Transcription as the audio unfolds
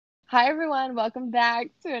Hi everyone, welcome back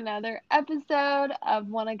to another episode of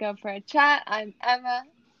Wanna Go for a Chat. I'm Emma,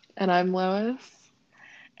 And I'm Lois.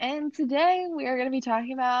 and today we are going to be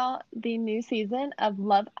talking about the new season of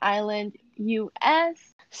Love Island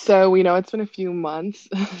US. So we know it's been a few months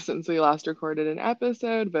since we last recorded an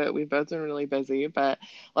episode, but we've both been really busy. But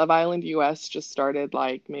Love Island US just started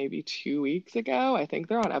like maybe 2 weeks ago. I think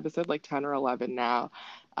they're on episode like 10 or 11 now.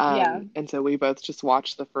 Yeah, And so we both just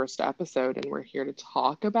watched the first episode and we're here to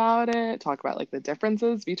talk about it, talk about like the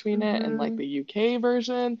differences between it and like hmm the UK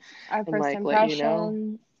version our and first like let you know.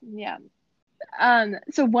 impressions. Yeah.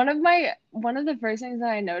 So one of the first things that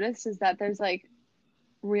I noticed is that there's like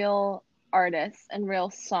real artists and real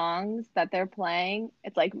songs that they're playing.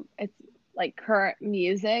 It's like current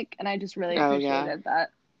music, and I just really Oh yeah. appreciated that.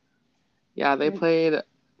 Yeah, they played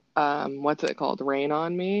what's it called? Rain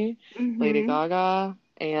on Me, Lady Mm-hmm. Gaga,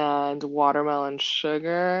 and Watermelon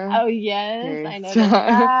Sugar, Oh yes, Harry I noticed Styles.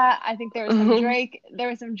 that. I think there was some Um, Drake, there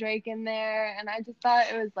was some Drake in there, and I just thought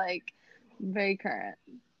it was like very current.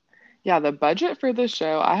 yeah, the budget for this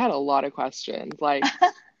show, I had a lot of questions.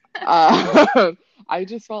 Uh, I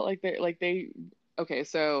just felt like okay,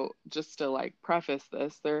 so just to like preface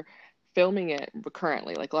this, they're filming it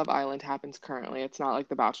currently. Like Love Island happens currently. It's not like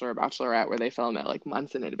The Bachelor or Bachelorette where they film it like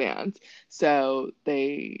months in advance. So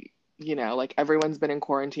like everyone's been in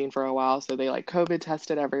quarantine for a while, so they like COVID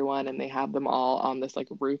tested everyone and they have them all on this like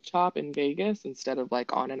rooftop in Vegas instead of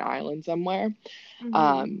like on an island somewhere. Hmm.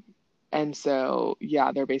 Um, and so,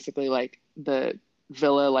 yeah, they're basically like the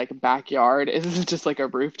villa like backyard is just like a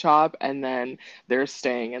rooftop, and then they're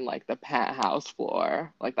staying in like the penthouse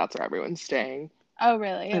floor. Like that's where everyone's staying. Oh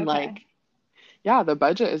really? And Okay. like, yeah, the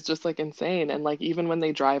budget is just like insane. And like even when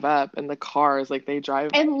they drive up and the cars, like they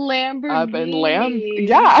drive And up and lamb.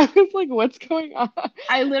 Yeah, Lamborghinis. I was like, what's going on?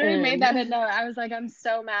 I literally made that a And note. I was like, I'm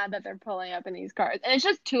so mad that they're pulling up in these cars, and it's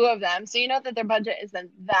just two of them. So you know that their budget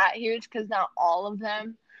isn't that huge because not all of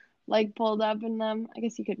them like pulled up in them. I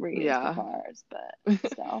guess you could reuse the yeah. cars, but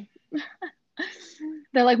still,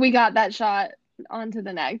 they're like, we got that shot. On to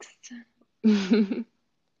the next.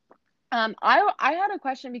 I had a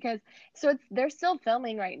question because they're still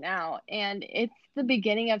filming right now, and it's the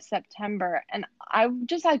beginning of September, and I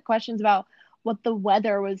just had questions about what the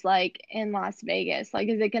weather was like in Las Vegas. Like,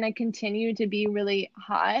 is it going to continue to be really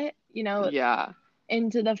hot, Yeah.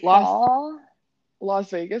 into the Las fall? Las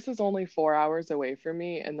Vegas is only 4 hours away from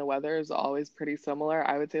me, and the weather is always pretty similar.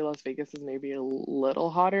 I would say Las Vegas is maybe a little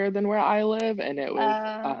hotter than where I live, and it was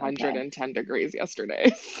Okay. 110 degrees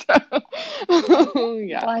yesterday. Okay. So, Well,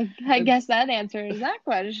 yeah, I guess it's that answers that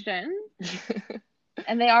question.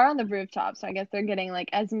 And they are on the rooftop, so I guess they're getting like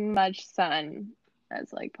as much sun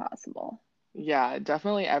as like possible. yeah,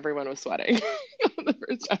 definitely everyone was sweating on the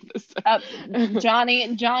first Uh,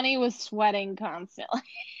 episode. Johnny was sweating constantly.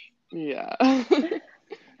 Yeah.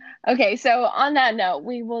 Okay, so on that note,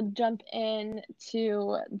 we will jump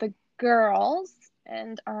into the girls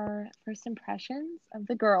and our first impressions of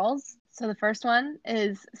the girls. So the first one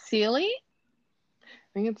is Celie. I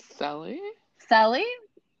think it's Sally. Sally?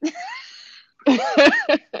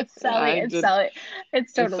 Sally, I it's did. Sally.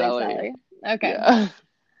 It's It's totally Sally. Sally. Okay. Yeah.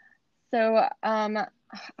 So,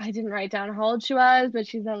 I didn't write down how old she was, but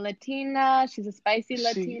she's a Latina. She's a spicy She,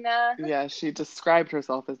 Latina. yeah, she described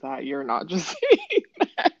herself as that. You're not just saying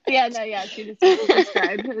Yeah, that. no, yeah, she just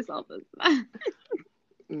described herself as that.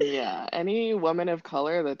 Yeah, any woman of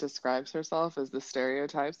color that describes herself as the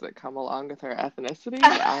stereotypes that come along with her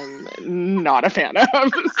ethnicity, I'm not a fan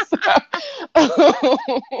of. So,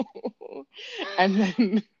 and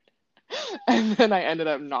then and then I ended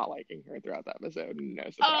up not liking her throughout the episode. No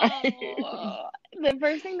surprise. Oh, the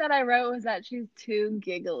first thing that I wrote was that she's too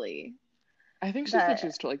giggly. I think she said she That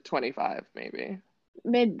was like 25, maybe.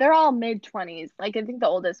 they're all mid 20s. Like I think the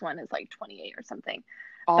oldest one is like 28 or something.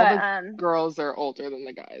 All But the girls are older than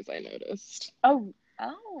the guys, I noticed. oh,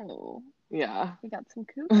 Yeah. we got some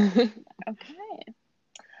cougars in there. Okay.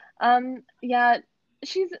 Yeah,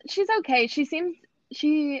 she's okay.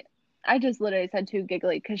 She I just literally said too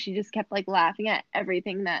giggly because she just kept like laughing at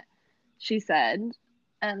everything that she said.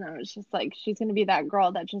 And I was just like, she's gonna be that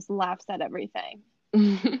girl that just laughs at everything.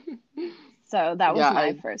 So that was Yeah,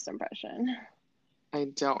 my I first impression. I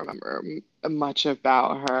don't remember much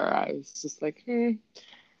about her. I was just like, and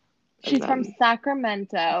She's from then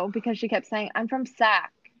Sacramento because she kept saying, I'm from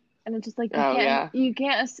Sac. And it's just like oh yeah. you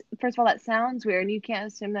can't first of all that sounds weird and you can't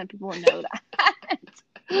assume that people would know that.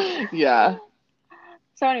 Yeah.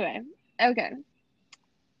 So anyway, okay.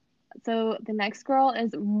 So the next girl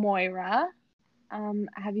is Moira.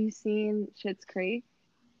 Have you seen Schitt's Creek?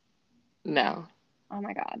 No. Oh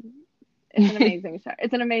my God. it's an amazing show.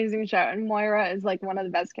 It's an amazing show, and Moira is like one of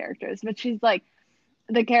the best characters. But she's like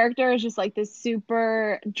the character is just like this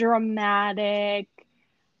super dramatic,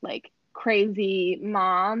 like crazy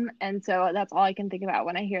mom, and so that's all I can think about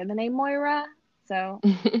when I hear the name Moira. So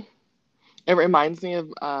It reminds me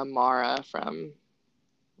of Mara from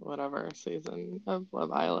whatever season of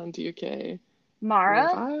Love Island UK Mara,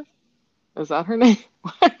 25. Is that her name?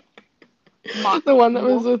 Ma- The one that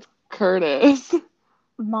was with Curtis.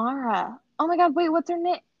 Mara. Oh my God! Wait, what's her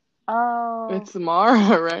name? Oh, It's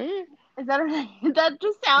Mara, right? is that her name? That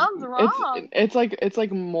just sounds It's wrong. it's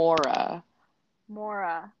like Mora.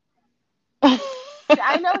 Mora.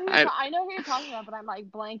 I, I know who you're talking about, but I'm like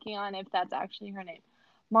blanking on if that's actually her name.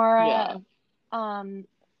 Mara. yeah. Um,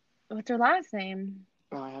 what's her last name?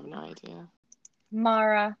 Oh, I have no idea.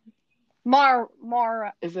 Mara.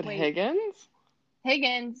 Mara. Is it Wait, Higgins?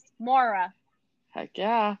 Higgins. Mora. Heck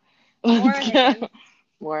yeah. Mora Let's go. Higgins.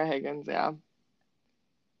 Mora Higgins, yeah.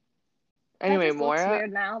 That Anyway, just looks Moira.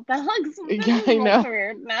 weird now. That Yeah, just I looks know.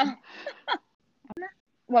 weird now.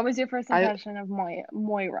 What was your first I impression of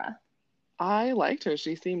Moira? I liked her.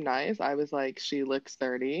 She seemed nice. I was like, she looks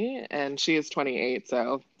 30 and she is 28,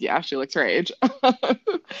 so yeah, she looks her age.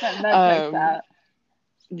 That checks Um, out.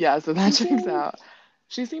 yeah, so that She checks seemed out.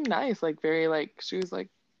 She seemed nice, like very like she was like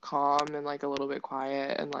calm and like a little bit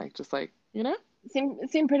quiet and like just like,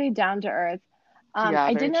 seemed pretty down to earth. yeah,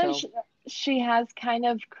 I did very know chill. she has kind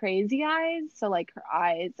of crazy eyes, so like her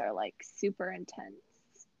eyes are like super intense.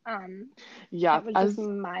 Um, Yeah, that was just as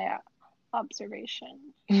my observation.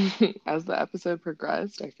 as the episode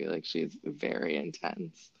progressed, I feel like she's very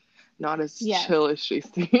intense. Not as Yes, chill as she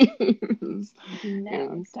seems. no,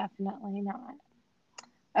 And, definitely not.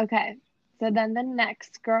 Okay, so then the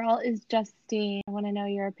next girl is Justine. I want to know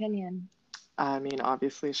your opinion. I mean,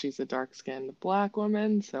 obviously she's a dark-skinned black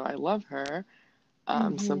woman, so I love her.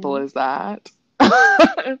 Simple Mm-hmm. as that.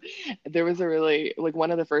 There was a really, like,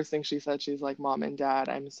 one of the first things she said, she's like, Mom and Dad,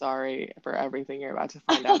 I'm sorry for everything you're about to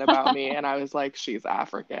find out about me. And I was like, she's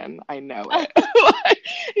African. I know it. Like,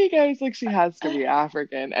 you guys, like, she has to be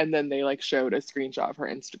African. And then they, like, showed a screenshot of her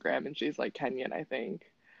Instagram, and she's, like, Kenyan, I think.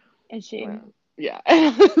 Is she? Well, yeah.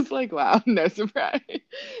 It's like, wow, no surprise.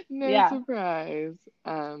 No Yeah. surprise.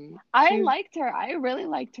 I She's liked her. I really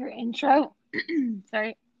liked her intro.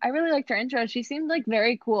 Sorry. I really liked her intro. She seemed like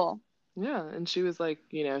very cool. Yeah, and she was like,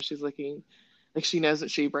 she's looking like she knows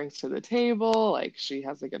what she brings to the table. Like she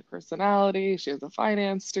has a good personality. She has a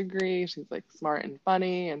finance degree. She's like smart and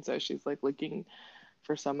funny. And so she's like looking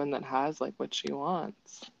for someone that has like what she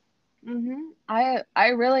wants. I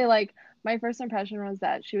really like my first impression was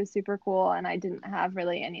that she was super cool and I didn't have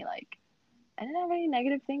really any like I didn't have any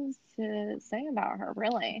negative things to say about her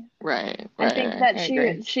really. Right, I right, think right. that I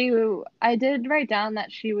agree. I did write down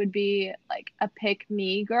that she would be like a pick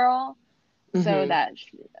me girl so Hmm. that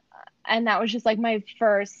and that was just like my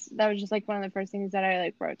first that was just like one of the first things that I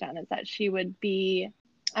like wrote down is that she would be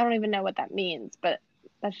I don't even know what that means, but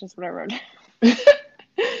that's just what I wrote.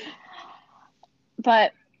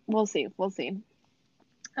 But we'll see. We'll see.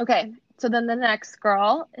 Okay. So then the next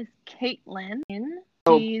girl is Caitlin.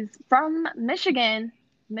 Oh, She's from Michigan.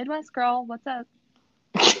 Midwest girl. What's up?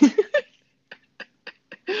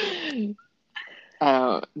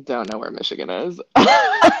 I don't know where Michigan is.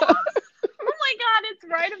 Oh my God, it's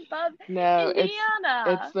right above No, it's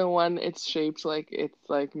Indiana. the one it's shaped like it's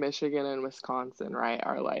like Michigan and Wisconsin, right?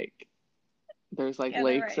 Are like there's like Yeah, they're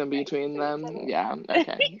lakes right in next between to each them. other. Yeah,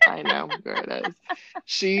 okay. I know where it is.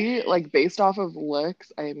 She, like, based off of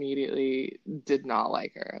looks, I immediately did not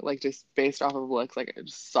like her. Like, just based off of looks, like, I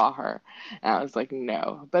just saw her and I was like,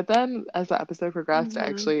 no. But then as the episode progressed, I Mm-hmm.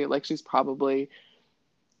 actually, like, she's probably,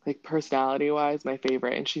 like, personality-wise, my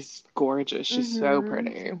favorite. And she's gorgeous. She's so Mm-hmm.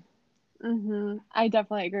 pretty. I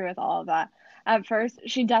definitely agree with all of that. At first,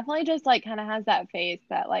 she definitely just like kind of has that face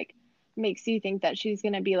that like makes you think that she's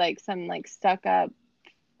gonna be like some like stuck up.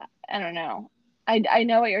 I don't know. I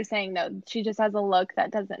know what you're saying though. She just has a look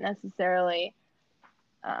that doesn't necessarily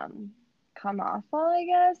um come off well, I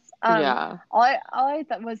guess. Yeah. All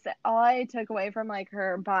I took away from like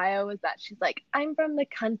her bio was that she's like, I'm from the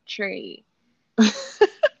country.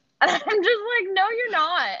 And I'm just like, no, you're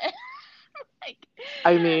not. Like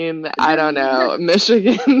I mean, I don't this know.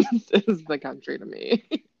 Michigan is the country to me.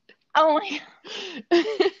 oh my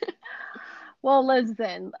well,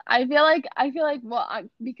 listen, I feel like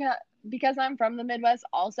because I'm from the Midwest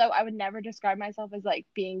also, I would never describe myself as like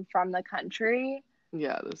being from the country.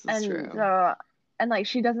 Yeah, this is And true. like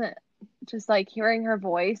she doesn't just like hearing her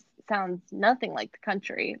voice sounds nothing like the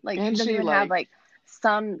country. Like she And doesn't she even have like like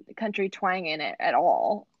some country twang in it at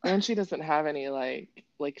all. And she doesn't have any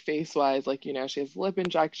like face wise, like she has lip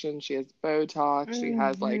injections, she has Botox, she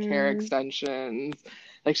has like hair Hmm. extensions.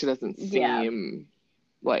 Like she doesn't Yeah, seem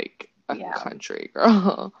like a yeah, country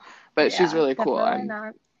girl. But she's yeah, really cool. definitely I'm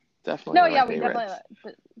not. definitely No, one of my yeah, we definitely favorites.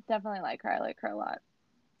 definitely like her. I like her a lot.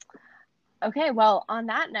 Okay, well, on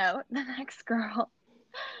that note, the next girl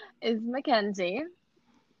is Mackenzie.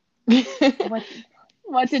 What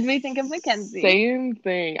what did we think of Mackenzie? Same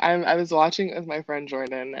thing. I was watching it with my friend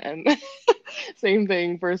Jordan, and same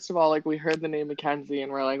thing. First of all, like we heard the name Mackenzie,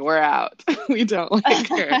 and we're like, we're out. We don't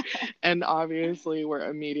like her, and obviously we're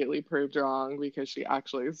immediately proved wrong because she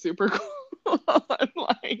actually is super cool. And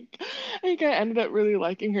like, I think I ended up really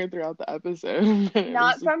liking her throughout the episode. But it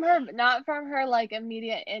was Not just, from her, not from her like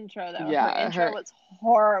immediate intro though. Her yeah, intro her. was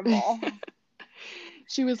horrible.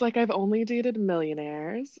 She was like, I've only dated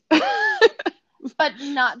millionaires. But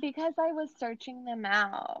not because I was searching them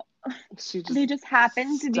out. She just They just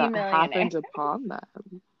happened to be millionaires. happened upon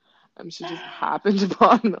them. She just happened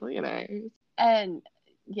upon millionaires. And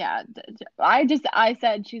yeah, I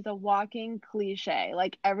said she's a walking cliche.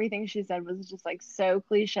 Like everything she said was just like so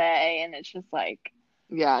cliche, and it's just like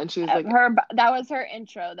Yeah, and she was like, her that was her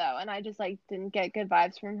intro though, and I just like didn't get good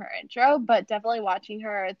vibes from her intro, but definitely watching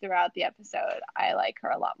her throughout the episode, I like her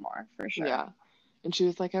a lot more for sure. yeah. And she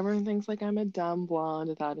was like, everyone thinks like I'm a dumb blonde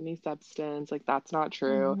without any substance. Like that's not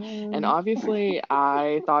true. And Hmm. obviously,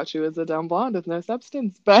 I thought she was a dumb blonde with no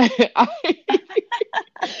substance, but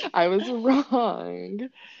I was wrong.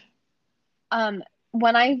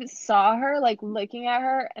 When I saw her like looking at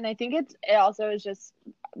her, and I think it also is just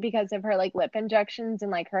because of her like lip injections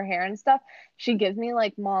and like her hair and stuff, she gives me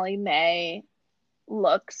like Molly May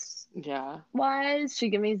looks Yeah. wise. She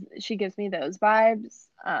gives me those vibes.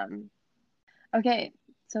 Okay,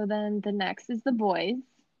 so then the next is the boys.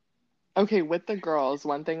 Okay, with the girls,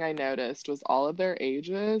 one thing I noticed was all of their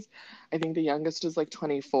ages. I think the youngest is like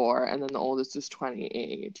 24 and then the oldest is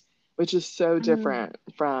 28, which is so Mm, different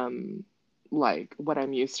from like what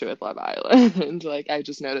I'm used to with Love Island. Like I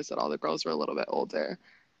just noticed that all the girls were a little bit older.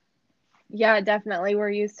 yeah, definitely. We're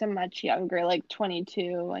used to much younger, like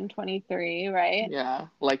 22 and 23, right? Yeah,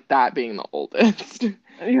 like that being the oldest.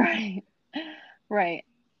 Right. Right.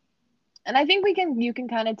 And I think you can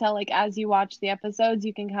kind of tell like as you watch the episodes,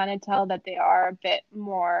 you can kind of tell that they are a bit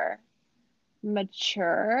more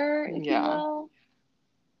mature, if you Yeah, will.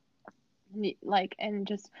 Like and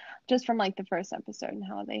just from like the first episode and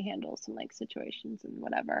how they handle some like situations and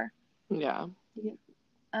whatever. yeah. Yeah.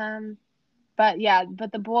 Um, but yeah,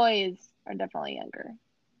 but the boys are definitely younger.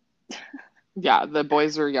 Yeah, the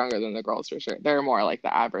boys were younger than the girls for sure. They're more like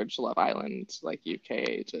the average Love Island, like UK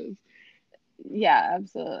ages. Yeah,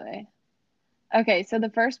 absolutely. Okay, so the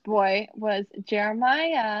first boy was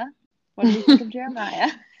Jeremiah. What did we think of Jeremiah?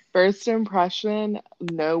 First impression,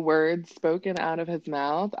 no words spoken out of his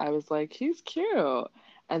mouth. I was like, he's cute.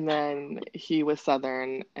 And then he was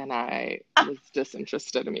Southern, and I was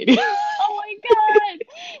disinterested immediately. Oh my God.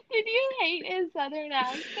 Did you hate his southern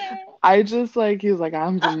accent? I just like, he was like,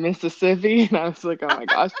 I'm from Mississippi. And I was like, oh my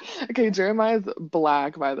gosh. Okay, Jeremiah's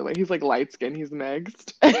black, by the way. He's like light skinned, he's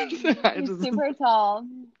mixed. I He's just, super tall.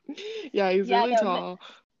 yeah, he's Yeah, really no, tall.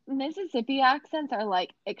 Mississippi accents are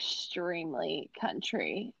like extremely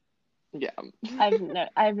country. Yeah.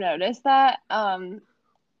 I've noticed that.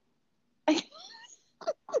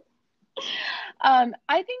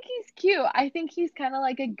 I think he's cute. I think he's kind of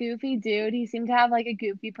like a goofy dude. He seemed to have like a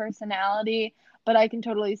goofy personality, but I can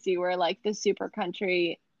totally see where like the super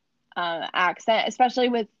country accent, especially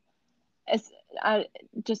with it's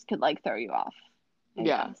just could like throw you off, I Yeah.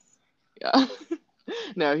 guess. Yeah.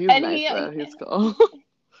 No, he's And nice though. He's cool.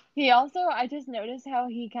 he also I just noticed how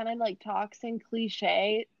he kind of like talks in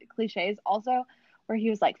cliches also, where he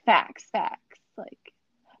was like facts, like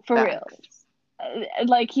for real. Facts.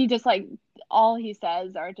 Like he just like all he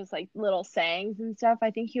says are just like little sayings and stuff.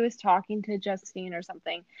 I think he was talking to Justine or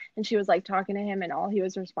something, and she was like talking to him, and all he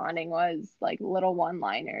was responding was like little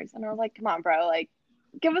one-liners. And I was like, come on, bro, like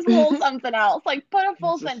give us a little something else. Like put a He's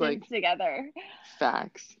full just sentence like together.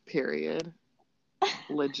 facts, period.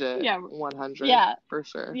 Legit, Yeah, 100 yeah, for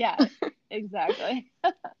sure. yeah, exactly.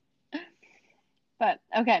 But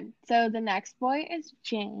okay, so the next boy is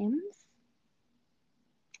James.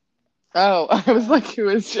 Oh, I was like, Um, who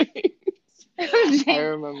is James? I James.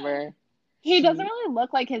 remember. He doesn't He, really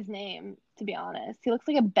look like his name, to be honest. He looks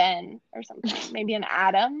like a Ben or something. Maybe an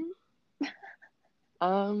Adam.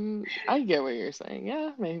 I get what you're saying.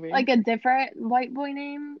 Yeah, maybe. Like a different white boy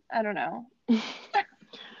name. I don't know.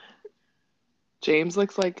 James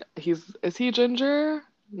looks like is he ginger?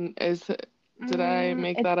 Is, did I Mm,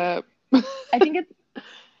 make it's that up? I think it's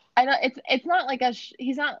I know it's not like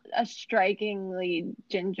he's not a strikingly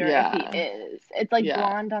ginger if he Yeah. is. It's like Yeah.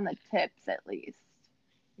 blonde on the tips at least.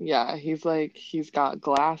 Yeah, he's got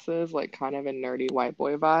glasses, like kind of a nerdy white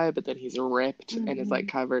boy vibe, but then he's ripped and is like Hmm.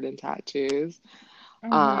 covered in tattoos.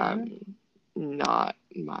 Hmm. Um, Not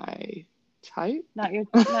my type. Not your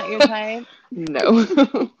type.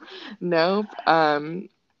 No. Nope.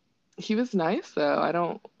 He was nice though. I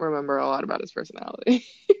don't remember a lot about his personality.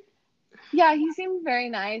 Yeah, he seemed very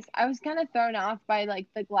nice. I was kind of thrown off by like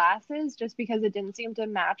the glasses just because it didn't seem to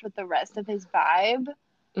match with the rest of his vibe.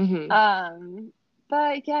 Hmm. Um,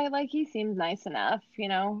 but yeah, like he seemed nice enough,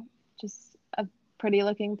 just a pretty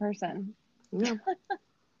looking person. Yeah.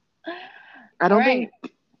 I All don't right. think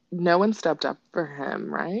no one stepped up for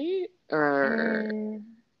him, right? Or Mm,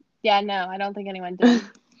 yeah, no, I don't think anyone did.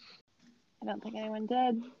 I don't think anyone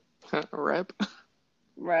did. rip.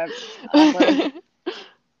 Rip. Awkward.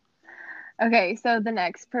 Okay, so the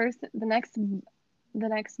next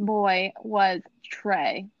boy was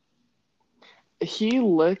Trey. He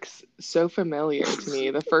looks so familiar to me.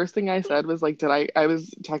 The first thing I said was like, I was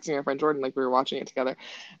texting my friend Jordan, like we were watching it together,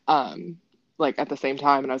 um, like at the same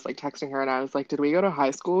time, and I was like texting her and I was like, did we go to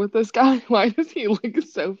high school with this guy? Why does he look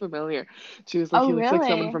so familiar? She was like, Oh, he looks like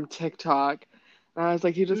someone really? from TikTok. And I was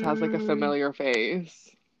like, he just has like a Mm, familiar face.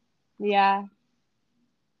 yeah,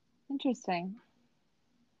 interesting.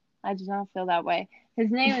 I do not feel that way.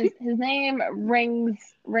 His name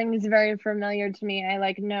rings very familiar to me. I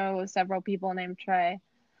like know several people named Trey.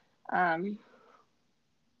 Um,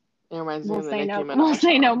 It reminds me we'll of the say Nicki no. We'll Minaj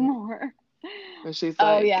say no song. more. And she's Oh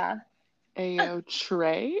like, yeah, Ayo,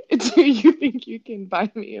 Trey, do you think you can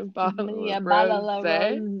buy me a bottle yeah, of bottle of rosé?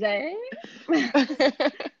 rosé.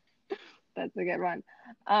 That's a good one.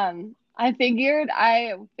 I figured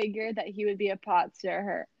that he would be a pot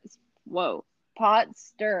stirrer. Whoa, pot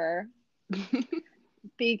stirrer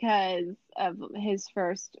because of his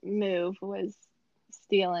first move was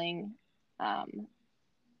stealing um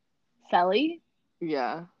Selly.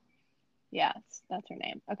 Yeah. Yes, that's her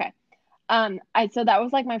name. Okay. I so that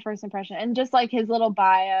was like my first impression. And just like his little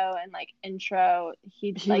bio and like intro,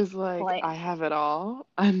 he He like was like, play I have it all.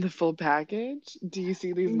 I'm the full package. Do you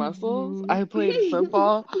see these muscles? Mhm. I played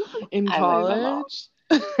football in I play football. college.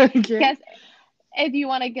 Okay. Guess if you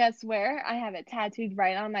want to guess where, I have it tattooed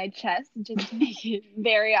right on my chest just to make it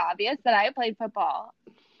very obvious that I played football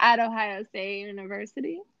at Ohio State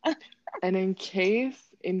University. And in case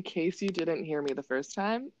you didn't hear me the first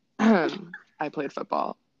time, I played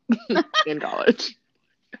football in college.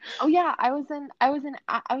 Oh yeah, I was an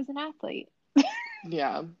athlete.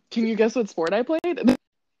 Yeah. Can you guess what sport I played? The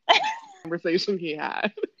conversation he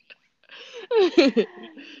had.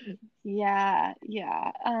 Yeah,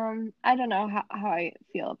 yeah. I don't know how I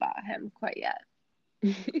feel about him quite yet.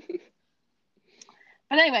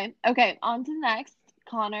 But anyway, okay, on to the next.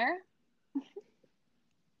 Connor.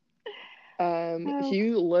 Oh,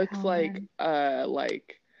 He looks Connor. like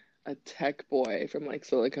a tech boy from like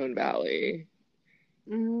Silicon Valley.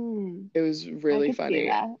 Mm, It was I really could see funny.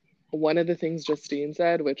 that. One of the things Justine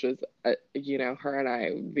said, which was, her and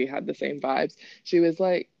I, we had the same vibes. She was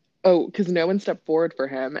like, oh, because no one stepped forward for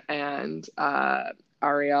him. And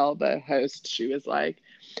Ariel, the host, she was like,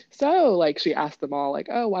 so, like, she asked them all, like,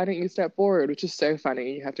 oh, why didn't you step forward? Which is so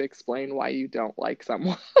funny. You have to explain why you don't like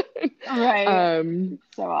someone. Right. um,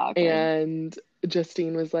 So awkward. and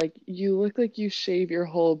Justine was like, you look like you shave your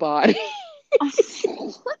whole body.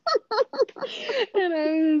 And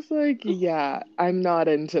I was like, yeah, I'm not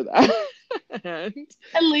into that. And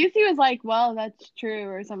At least he was like, well, that's true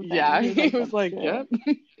or something. yeah, He was he like, was that's like, true. yep.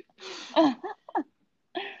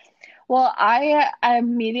 Well, I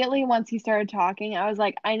immediately, once he started talking, I was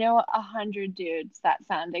like, I know 100 dudes that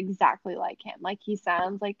sound exactly like him. Like he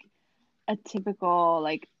sounds like a typical,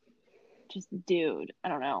 like, just dude. I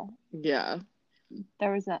don't know. Yeah.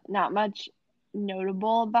 There was not much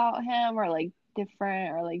notable about him or like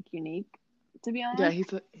different or like unique, to be Yeah,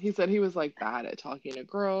 honest. he said he was like bad at talking to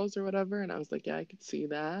girls or whatever, and I was like, yeah, I could see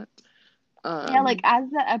that. Yeah, like Um, as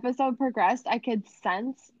the episode progressed, I could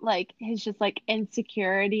sense like his just like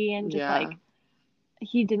insecurity and just yeah. like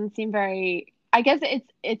he didn't seem very I guess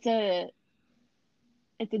it's a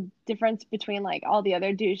difference between like all the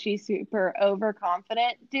other douchey super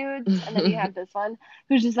overconfident dudes and then you have this one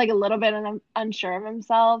who's just like a little bit unsure of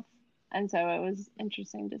himself, and so it was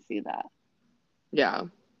interesting to see that. Yeah.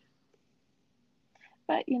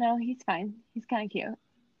 But he's fine. He's kind of cute.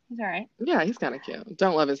 He's all right. Yeah, he's kind of cute.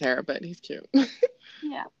 Don't love his hair, but he's cute.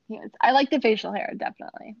 Yeah, he is. I like the facial hair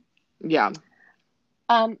definitely. Yeah.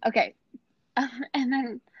 Okay. And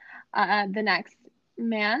then the next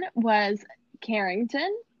man was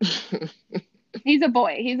Carrington. He's a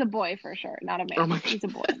boy. He's a boy for sure, not a Oh man. my He's a God.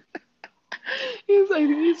 boy. I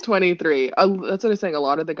think he's 23. That's what I was saying. A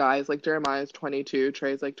lot of the guys, like Jeremiah's 22,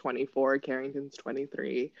 Trey's like 24, Carrington's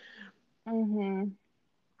 23. Hmm.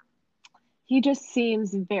 He just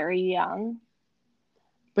seems very young.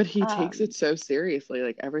 But he takes it Um, so seriously.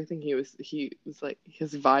 Like everything he was like,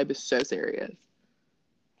 his vibe is so serious,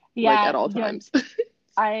 like yeah, at all yeah, times.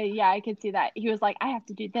 I could see that. He was like, I have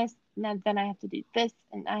to do this, and then I have to do this,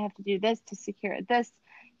 and I have to do this to secure this.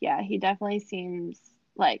 Yeah, he definitely seems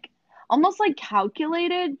like almost like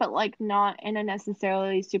calculated, but like not in a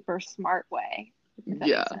necessarily super smart way, if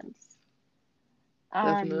that makes Yeah, sense. Um,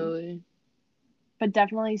 definitely. but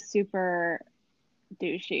definitely super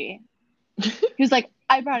douchey. He was like,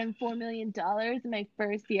 I brought in $4 million in my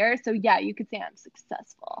first year, so yeah, you could say I'm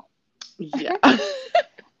successful. Yeah.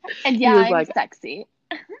 And yeah, He was I'm like, sexy.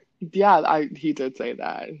 yeah, he did say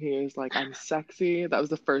that. He was like, I'm sexy. That was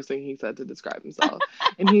the first thing he said to describe himself.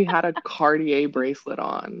 And he had a Cartier bracelet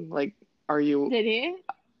on. Like, are you, Did he?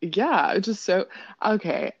 yeah, it's just so,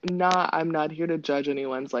 okay, I'm not here to judge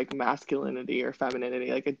anyone's like masculinity or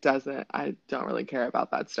femininity. Like, I don't really care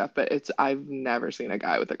about that stuff, but I've never seen a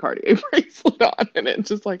guy with a Cartier bracelet on, and it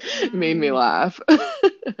just like made me Mm, laugh.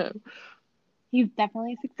 he's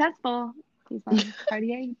definitely successful. He's on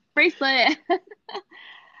Cartier bracelet.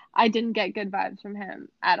 I didn't get good vibes from him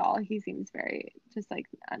at all. He seems very just like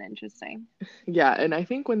uninteresting. Yeah, and I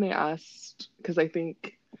think when they asked, because I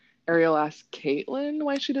think Ariel asked Caitlyn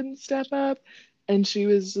why she didn't step up, and she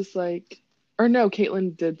was just like, or no,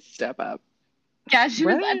 Caitlyn did step up, Yeah, she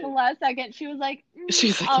was at the right? last second. She was like,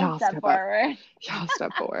 She's like, yeah, I'll I'll step step up. forward. Yeah, I'll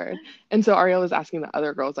step forward. And so Ariel was asking the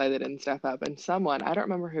other girls why they didn't step up, and someone, I don't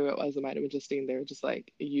remember who it was, it might have been Justine, they were just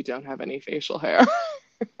like, you don't have any facial hair.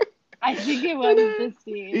 I think it And was the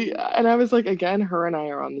scene. yeah, and I was like, again, her and I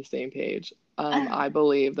are on the same page. I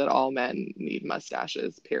believe that all men need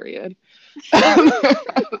mustaches, period.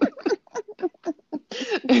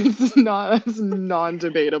 It's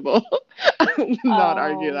non-debatable. I will not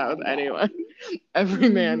argue Oh that my with God. anyone. Every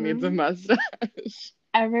man needs a Hmm. mustache.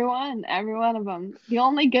 Everyone, every one of them. The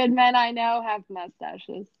only good men I know have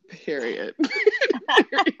mustaches. Period.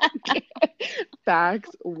 Period.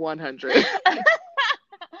 Facts 100.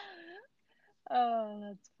 Oh,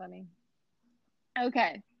 that's funny.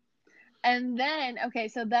 Okay. And then, okay,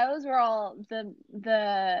 so those were all the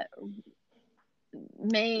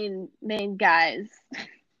main guys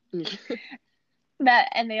that,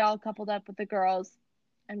 and they all coupled up with the girls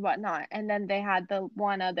and whatnot. And then they had the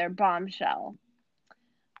one other bombshell,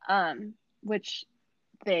 which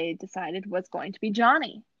they decided was going to be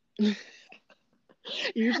Johnny.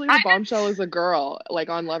 Usually the I bombshell is a girl. Like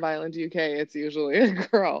on Love Island UK, it's usually a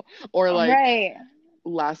girl. Or like right,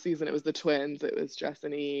 last season it was the twins. It was Jess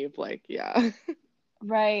and Eve. Like, yeah.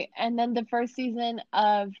 right. And then the first season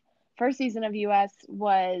of US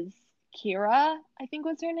was Kira, I think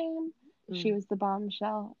was her name. She Mm, was the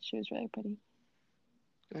bombshell. She was really pretty.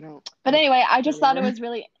 But I anyway, don't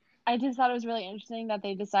remember. I just thought it was really interesting that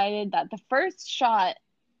they decided that the first shot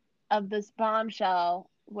of this bombshell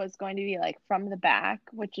was going to be like from the back,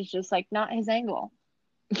 which is just like not his angle.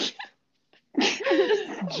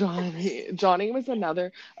 Johnny was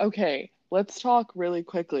another. Okay, let's talk really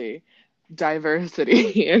quickly.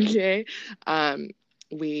 Diversity, okay?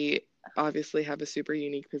 We obviously have a super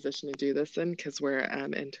unique position to do this in because we're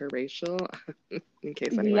interracial, in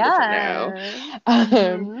case anyone doesn't know. Yes. Um,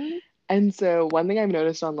 Hmm. and so one thing I've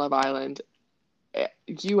noticed on Love Island,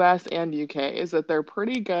 US and UK, is that they're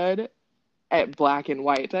pretty good at black and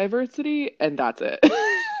white diversity, and that's it.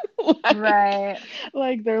 like, Right.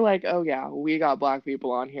 like they're like, oh yeah, we got black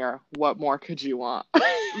people on here. What more could you want?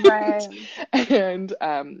 Right. And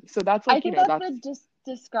so that's I like, think that's that's what just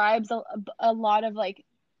describes a lot of like,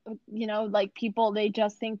 like people, they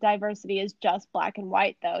just think diversity is just black and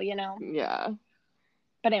white, though. yeah.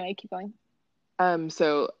 But anyway, keep going.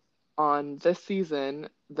 So on this season,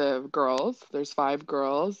 the girls, there's five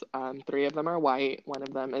girls. Three of them are white, one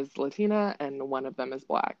of them is Latina, and one of them is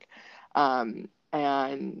black.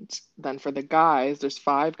 And then for the guys, there's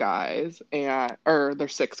five guys, or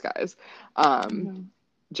there's six guys. Um, Hmm.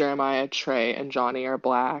 Jeremiah, Trey, and Johnny are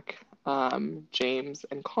black. James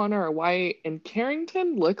and Connor are white, and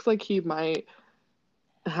Carrington looks like he might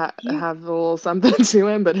You have a little something to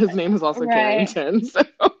him, but his name is also right, Carrington, so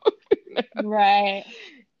right.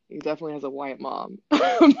 he definitely has a white mom.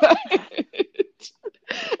 But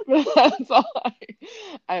that's all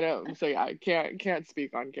I don't. So yeah, I can't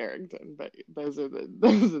speak on Carrington, but those are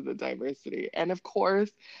the diversity. And of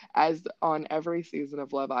course, as on every season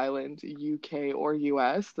of Love Island, UK or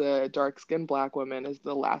US, the dark-skinned black woman is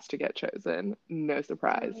the last to get chosen. No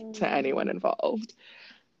surprise to anyone Mm, involved.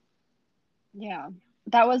 yeah.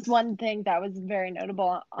 That was one thing that was very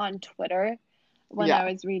notable on Twitter when Yeah,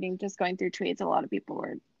 I was reading, just going through tweets. A lot of people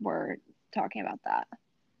were talking about that.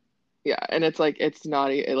 yeah, and it's like it's not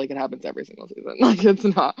like it happens every single season. Like it's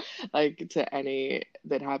not like to any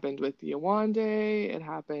that happened with Yawande. It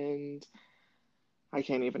happened. I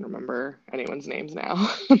can't even remember anyone's names now.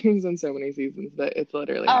 There's been so many seasons that it's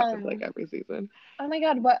literally happens like Um, every season. oh my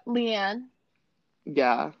God, what Leanne?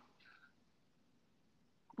 Yeah,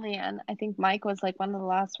 Leanne. I think Mike was like one of the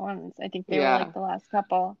last ones. I think they were like yeah, the last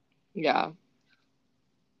couple. yeah.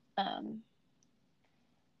 Um,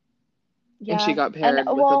 And she yeah. got And paired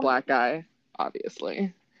with a black guy,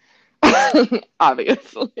 obviously.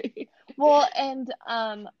 Obviously. and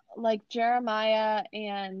like Jeremiah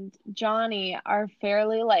and Johnny are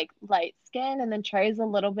fairly like light skin, and then Trey's a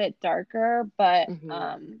little bit darker, but Hmm.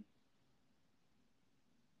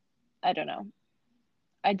 I don't know.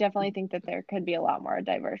 I definitely think that there could be a lot more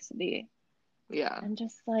diversity Yeah. and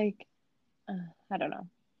just like I don't know.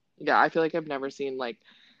 Yeah, I feel like I've never seen like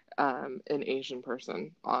an Asian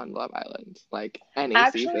person on Love Island, like any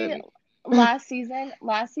Actually, season. last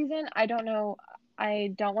season, I don't know.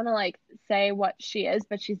 I don't want to like say what she is,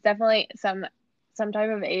 but she's definitely some type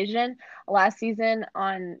of Asian. Last season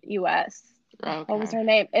on US, what was Okay. her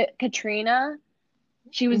name? Katrina.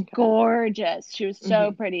 She was Okay. gorgeous. She was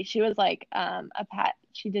so Hmm. pretty. She was like a pat.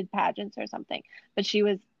 She did pageants or something, but she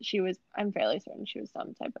was. I'm fairly certain she was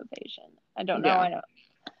some type of Asian. I don't know. Yeah. I don't.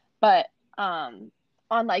 But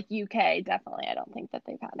on like UK, definitely, I don't think that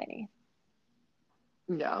they've had any.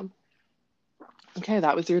 Yeah. Okay,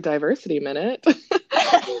 that was your diversity minute.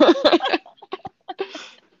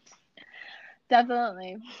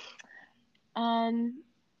 Definitely. Um,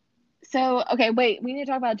 so okay, wait, we need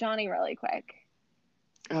to talk about Johnny really quick.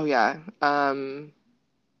 Oh yeah.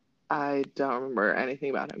 I don't remember anything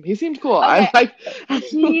about him. He seemed cool. I Okay, like I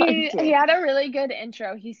he liked he him. had a really good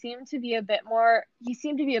intro. He seemed to be a bit more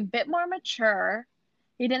mature.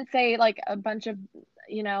 He didn't say like a bunch of,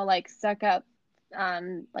 like suck up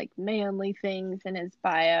like manly things in his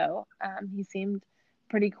bio. He seemed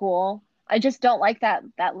pretty cool. I just don't like that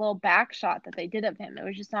little back shot that they did of him. It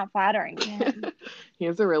was just not flattering to him. He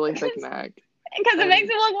has a really thick Because neck. it makes And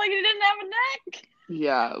him look like he didn't have a neck.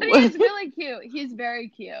 yeah. But he is really cute. He's very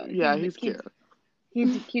cute. Yeah, he's cute.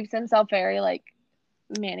 He keeps himself very like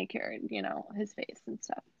manicured, his face and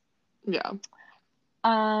stuff. Yeah.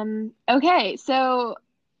 Okay, so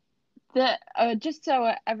the just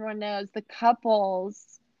so everyone knows, the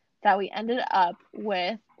couples that we ended up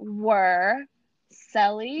with were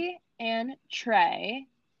Selly and Trey,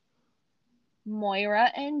 Moira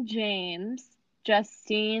and James,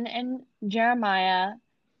 Justine and Jeremiah,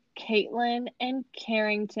 Caitlin and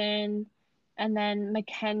Carrington, and then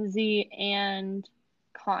Mackenzie and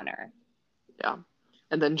Connor. Yeah.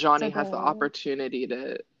 And then So Johnny has the the opportunity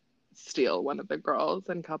to steal one of the girls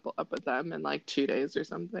and couple up with them in like 2 days or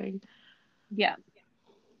something. Yeah.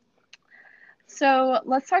 So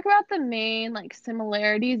let's talk about the main like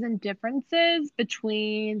similarities and differences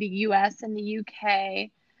between the US and the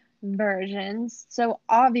UK versions. So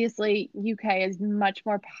obviously UK is much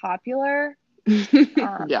more popular.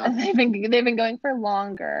 Yeah. They've been going for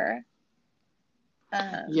longer.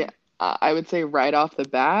 Yeah. Um, I would say right off the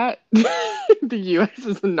bat, the US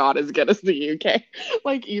is not as good as the UK.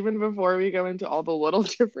 Like, even before we go into all the little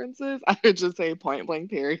differences, I would just say point blank,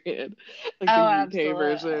 period. Like, the oh, UK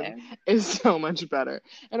version absolutely. is so much better.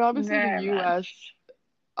 And obviously, Very much.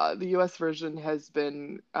 the US version has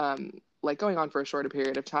been like going on for a shorter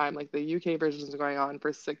period of time. Like, the UK version is going on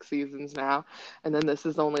for 6 seasons now. And then this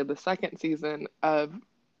is only the second season of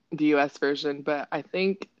the US version. But I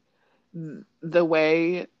think the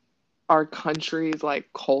way our country's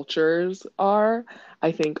like cultures are.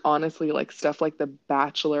 I think honestly, like stuff like The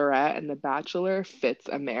Bachelorette and The Bachelor fits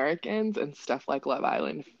Americans, and stuff like Love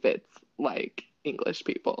Island fits like English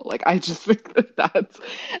people. Like I just think that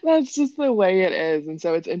that's just the way it is, and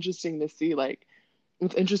so it's interesting to see like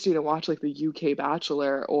it's interesting to watch like the UK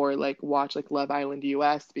Bachelor or like watch like Love Island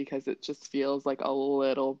US because it just feels like a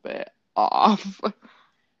little bit off.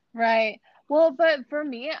 Right. Well, but for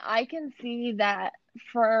me, I can see that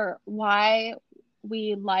for why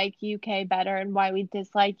we like UK better and why we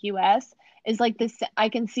dislike US is like this. I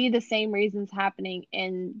can see the same reasons happening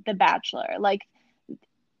in The Bachelor. Like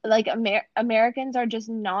Americans are just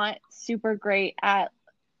not super great at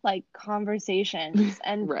like conversations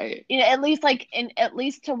and Right. at least like in at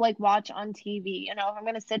least to like watch on TV. You know, if I'm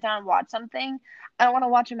gonna sit down and watch something, I don't want to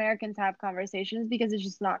watch Americans have conversations because it's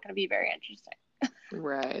just not gonna be very interesting.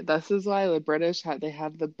 Right. This is why the British have they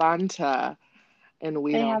have the banter and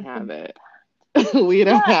we They don't have have the it. We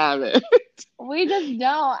don't yeah, have it. we just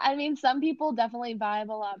don't. I mean, some people definitely vibe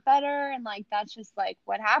a lot better and like that's just like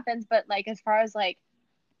what happens, but like as far as like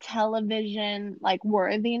television like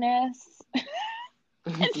worthiness,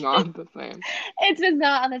 It's it's just not the same. it's just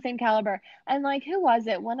not on the same caliber. And like, who was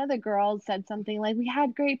it? One of the girls said something like, "We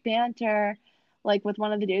had great banter," like with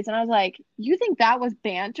one of the dudes, and I was like, "You think that was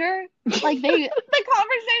banter?" Like the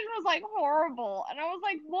conversation was like horrible, and I was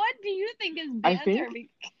like, "What do you think is I banter?" think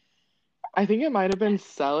I think it might have been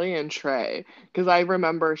Sally and Trey because I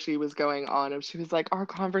remember she was going on and she was like, "Our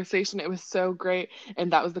conversation, it was so great."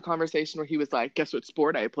 And that was the conversation where he was like, "Guess what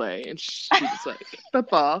sport I play?" And she was like,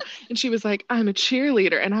 "Football." And she was like, "I'm a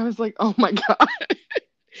cheerleader." And I was like, "Oh my God."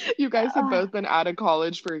 You guys have Uh, both been out of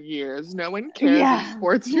college for years. No one cares what yeah.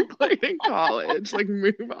 sports you played in college. Like,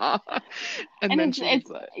 move on. And And then it's she was it's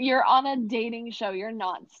like, you're on a dating show. You're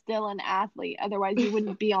not still an athlete. Otherwise, you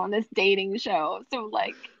wouldn't be on this dating show. So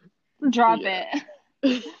like, drop yeah.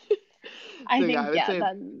 it. I So yeah, think I would yeah, say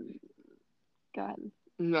then go ahead.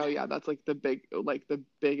 no, yeah, that's like the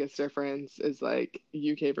biggest difference is like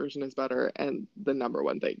UK version is better, and the number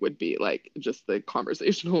one thing would be like just the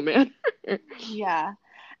conversational manner. Yeah.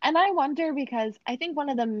 And I wonder because I think one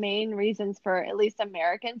of the main reasons for at least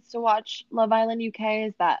Americans to watch Love Island UK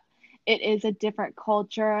is that it is a different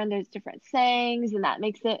culture and there's different sayings and that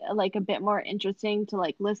makes it like a bit more interesting to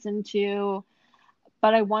like listen to.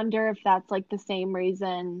 But I wonder if that's like the same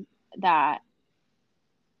reason that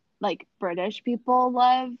like British people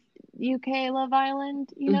love UK Love Island,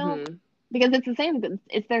 you know? Hmm. Because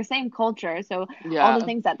it's their same culture. So all the Yeah,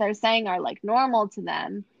 things that they're saying are like normal to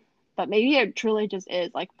them, but maybe it truly just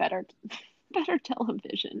is like better better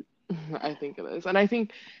television. I think it is. And I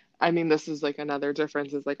think, I mean, this is like another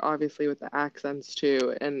difference is like obviously with the accents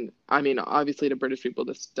too. And I mean, obviously to British people,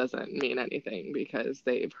 this doesn't mean anything because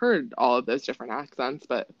they've heard all of those different accents.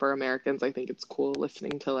 But for Americans, I think it's cool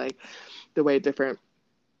listening to like the way different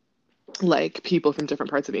like people from different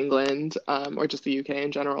parts of England, or just the UK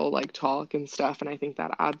in general, like talk and stuff. And I think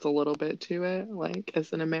that adds a little bit to it, like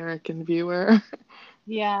as an American viewer.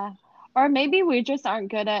 Yeah. Or maybe we just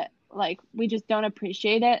aren't good at like we just don't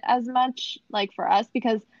appreciate it as much like for us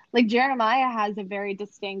because like Jeremiah has a very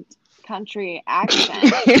distinct country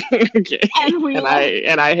accent Okay. and we like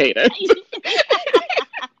And I hate it.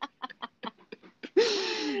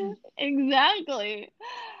 exactly.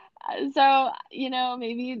 So, you know,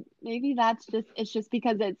 maybe that's just it's just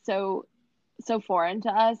because it's so foreign to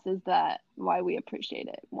us is that why we appreciate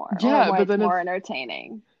it more or Yeah, why it's more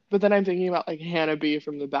entertaining. but then I'm thinking about like Hannah B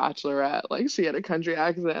from The Bachelorette. Like she had a country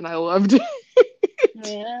accent and I loved it.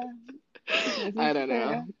 Yeah, this I is don't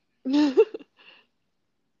true. know.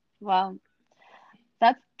 Well,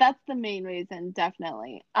 that's the main reason,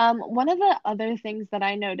 definitely. One of the other things that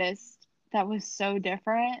I noticed that was so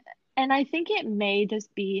different, and I think it may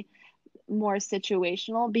just be more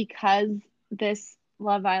situational because this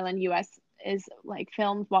Love Island US is like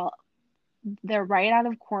filmed while they're right out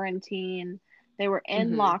of quarantine. They were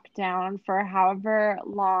in Hmm. lockdown for however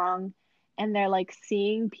long, and they're like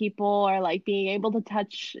seeing people or like being able to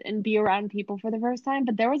touch and be around people for the first time.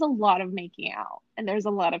 But there was a lot of making out and there's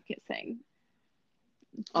a lot of kissing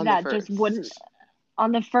On the that just wouldn't, first.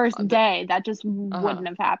 on the first On the, day, that just uh-huh. wouldn't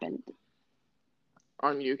have happened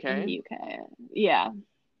On in UK. the UK. Yeah.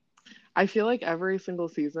 I feel like every single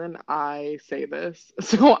season I say this.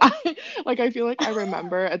 So I feel like I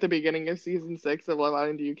remember at the beginning of season 6 of Love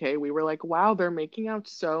Island UK, we were like, wow, they're making out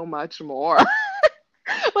so much more.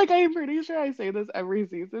 Like I'm pretty sure I say this every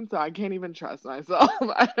season, so I can't even trust myself.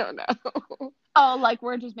 I don't know. Oh, like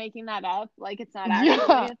we're just making that up. Like it's not actually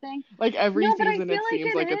Yeah. a thing. Like every No, but I season feel it like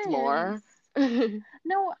seems like it's it is. more.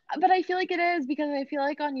 No, but I feel like it is because I feel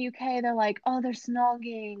like on UK they're like, oh, they're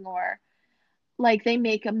snogging or like they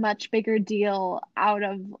make a much bigger deal out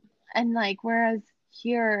of and like whereas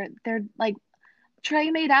here they're like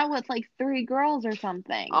Trey made out with like three girls or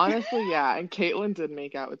something. Honestly, yeah. And Caitlyn did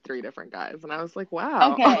make out with 3 different guys, and I was like,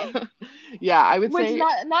 wow. Okay. Yeah, I would Which say,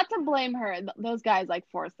 not to blame her. Those guys like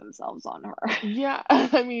forced themselves on her. yeah.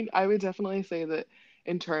 I mean, I would definitely say that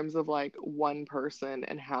in terms of like one person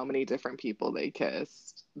and how many different people they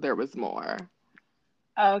kissed, there was more.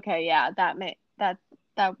 Okay, yeah, that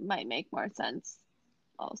might make more sense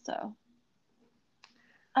also.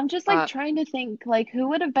 I'm just like Uh, trying to think like who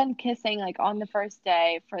would have been kissing like on the first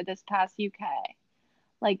day for this past UK?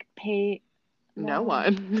 Like pay no no.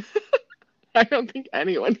 one. I don't think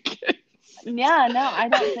anyone kissed. Yeah, no, I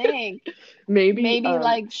don't think. Maybe Maybe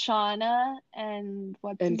like Shauna and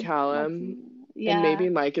and what's Callum and yeah. maybe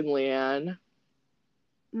Mike and Leanne.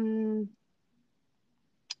 Mm,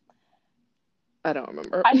 I don't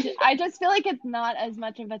remember. I just feel like it's not as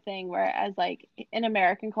much of a thing, whereas like in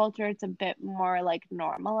American culture, it's a bit more like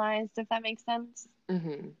normalized, if that makes sense.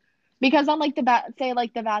 Hmm. Because on like say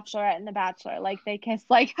like the Bachelorette and the Bachelor, like they kiss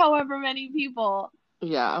like however many people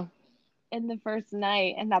Yeah, in the first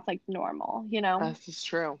night, and that's like normal, you know? this is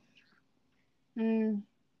true. Mm,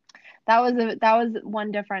 that was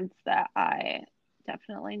one difference that I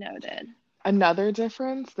definitely noted. Another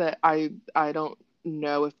difference that I don't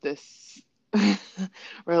know if this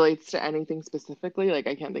relates to anything specifically. Like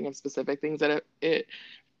I can't think of specific things that it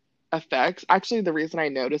affects. Actually, the reason I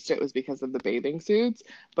noticed it was because of the bathing suits,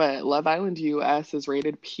 but Love Island US is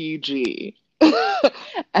rated PG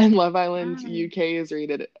and Love Island Mm, UK is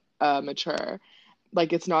rated mature.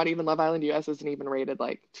 Like it's not even Love Island US isn't even rated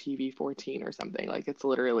like TV 14 or something. Like it's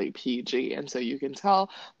literally PG. And so you can tell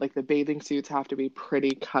like the bathing suits have to be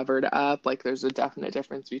pretty covered up. Like there's a definite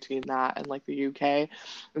difference between that and like the UK.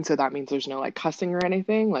 And so that means there's no like cussing or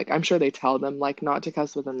anything. Like I'm sure they tell them like not to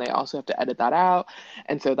cuss, but then they also have to edit that out.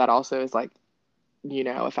 And so that also is like,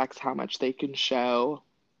 affects how much they can show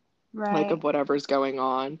like right. of whatever's going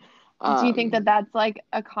on. Do you think that Um, that's like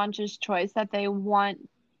a conscious choice that they want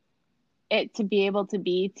it to be able to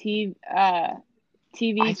be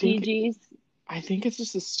I TV think PGs? I think it's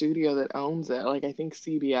just a studio that owns it. Like I think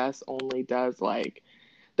CBS only does like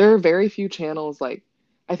there are very few channels like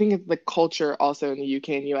I think it's the culture also in the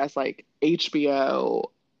UK and US like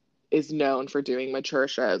HBO is known for doing mature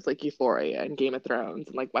shows like Euphoria and Game of Thrones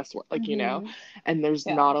and like Westworld Mm-hmm. and there's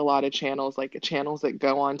Yeah. not a lot of channels like channels that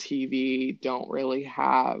go on TV don't really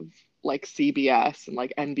have like CBS and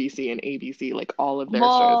like NBC and ABC like all of their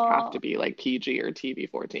shows have to Well, be like PG or TV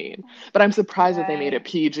 14. But I'm surprised that they made it right,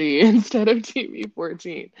 PG instead of TV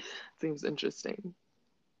 14. Seems interesting.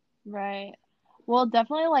 right. Well,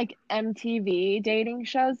 definitely like MTV dating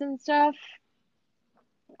shows and stuff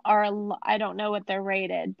I don't know what they're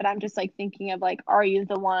rated, but I'm just like thinking of like Are You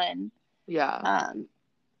the One? Yeah. Um,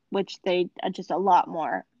 which they just a lot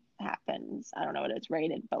more happens. I don't know what it's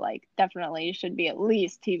rated, but like definitely should be at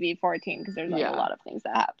least TV 14 because there's like a Yeah. lot of things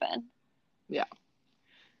that happen. Yeah.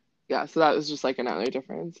 Yeah. So that was just like another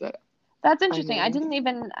difference that That's I interesting. noticed.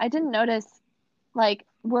 I didn't notice like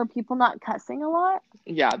were people not cussing a lot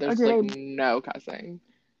Yeah, or there's like no cussing.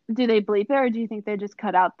 do they bleep it or do you think they just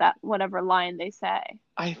cut out that whatever line they say?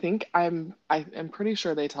 I'm pretty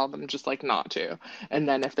sure they tell them just like not to. And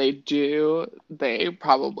then if they do, they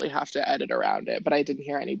probably have to edit around it, but I didn't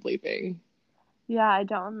hear any bleeping. Yeah, I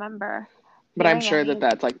don't remember But I'm hearing sure that any.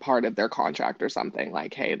 that's like part of their contract or something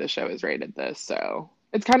like, hey, the show is rated this. So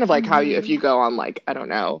it's kind of like how if Hmm. you go on like, I don't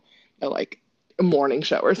know, a morning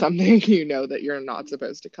show or something, you know that you're not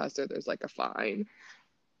supposed to cuss or there's like a fine.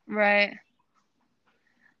 Right.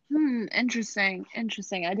 Interesting.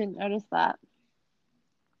 Interesting. I didn't notice that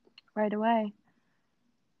right away.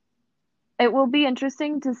 It will be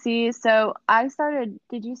interesting to see. So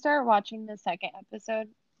did you start watching the second episode?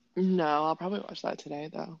 No, I'll probably watch that today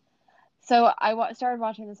though. So started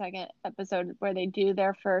watching the second episode where they do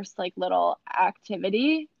their first like little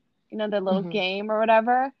activity, their little Hmm. game or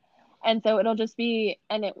whatever. And so it'll just be,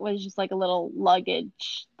 and it was just like a little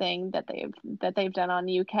luggage thing that they've done on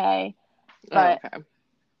UK. Oh, But okay.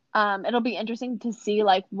 it'll be interesting to see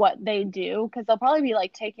like what they do because they'll probably be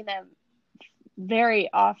like taking them very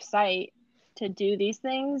off site to do these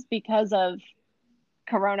things because of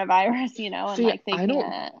coronavirus, and See, like they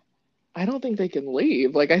can't. I don't think they can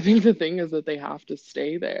leave. Like, I think the thing is that they have to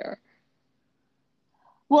stay there.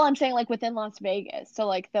 Well, I'm saying like within Las Vegas. So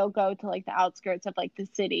like they'll go to like the outskirts of like the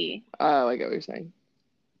city Oh, I get what you're saying.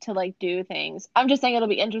 to like do things. I'm just saying it'll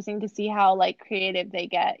be interesting to see how like creative they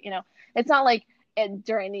get. It's not like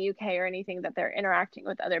during the UK or anything that they're interacting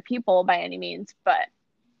with other people by any means, but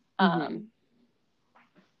Hmm. um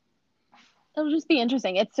it'll just be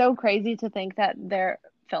interesting. It's so crazy to think that they're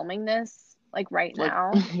filming this like right Like,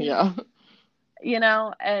 now,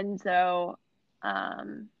 yeah, and so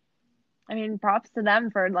um I mean, props to them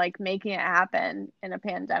for like making it happen in a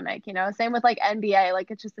pandemic, Same with like NBA, like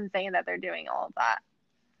it's just insane that they're doing all of that,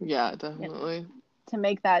 yeah, you know, definitely. to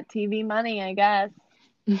make that TV money, I guess.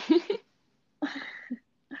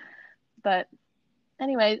 But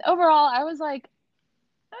anyways, overall, I was like,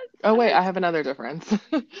 Oh, I'm wait, I like, have another difference.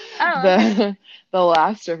 oh, okay. The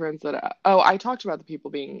last difference I talked about the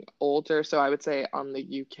people being older, so I would say on the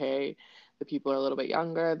UK, the people are a little bit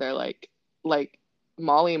younger. They're like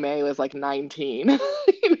Molly May was like 19.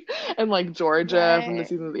 And like Georgia from the Right.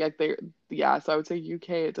 season, like they, yeah. So I would say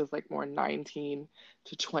UK it does like more 19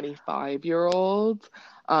 to 25 year olds.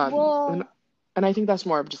 And Well, I think that's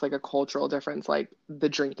more of just like a cultural difference. Like the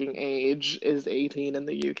drinking age is 18 in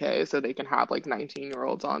the UK, so they can have like 19-year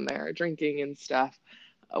olds on there drinking and stuff,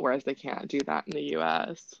 whereas they can't do that in the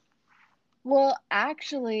US.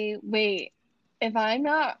 actually, wait. If I'm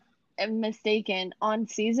not mistaken, on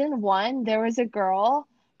season one, there was a girl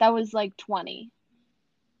that was like 20,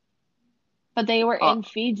 but they were Uh, in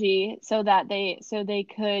Fiji so they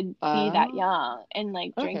could be that uh, young and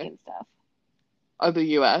like drink okay. and stuff. The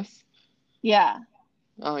US. Yeah,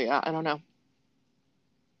 Oh yeah, I don't know.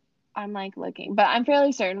 I'm like looking, but I'm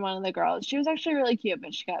fairly certain one of the girls, she was actually really cute,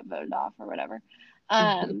 but she got voted off or whatever.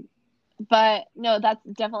 Um, but no, that's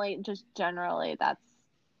definitely just generally that's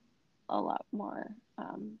a lot more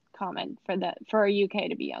common for UK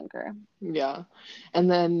to be younger. Yeah. And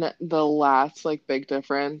then the last like big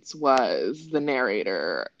difference was the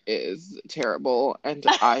narrator is terrible and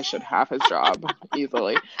I should have his job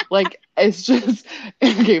easily. Like it's just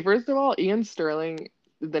okay, first of all, Ian Sterling,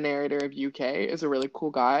 the narrator of UK, is a really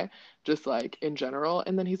cool guy, just like in general.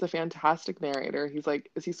 And then he's a fantastic narrator. He's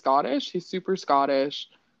like, is he Scottish? He's super Scottish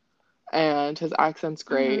and his accent's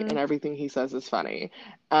great Hmm. and everything he says is funny.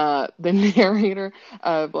 The narrator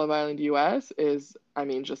of Love Island US is, I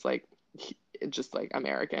mean, just like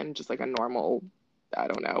American, just like a normal, I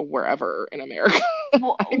don't know, wherever in America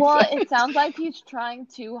Well, it accent. sounds like he's trying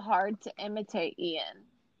too hard to imitate Ian,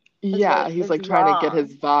 is Yeah, what he's is like trying to get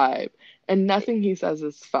his wrong. vibe, and nothing he says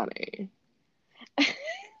is funny.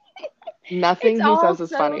 It's Nothing he says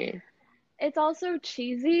is also funny. it's also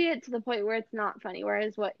cheesy to the point where it's not funny,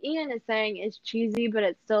 whereas what Ian is saying is cheesy, but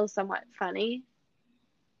it's still somewhat funny.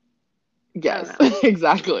 I don't Yes, know.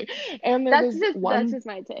 exactly. And That's just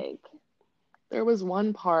my take. there was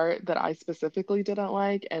one part that I specifically didn't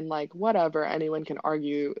like, and like, whatever, anyone can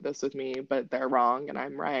argue this with me, but they're wrong and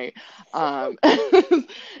I'm right. Um,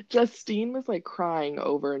 Justine was like crying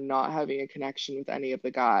over not having a connection with any of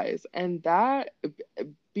the guys, and that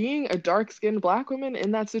being a dark-skinned black woman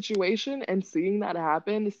in that situation and seeing that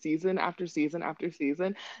happen season after season after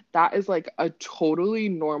season, that is like a totally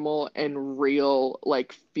normal and real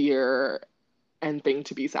like fear and thing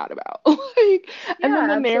to be sad about. Like, and then Yeah,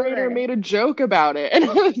 the narrator absolutely. made a joke about it, and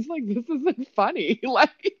I was like, this isn't funny.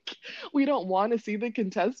 Like, we don't want to see the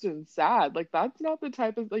contestants sad. Like, that's not the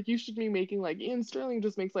type of like you should be making. Like, Ian Sterling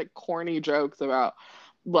just makes like corny jokes about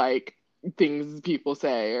like things people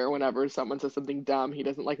say, or whenever someone says something dumb, he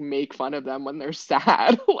doesn't like make fun of them when they're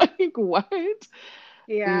sad. Like, what?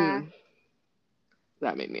 Yeah, Mm,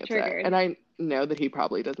 that made me upset. triggered. And I know that he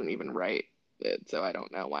probably doesn't even write it, so I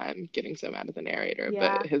don't know why I'm getting so mad at the narrator,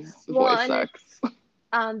 but Yeah. his Well, voice and sucks.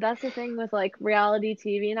 it's that's the thing with like reality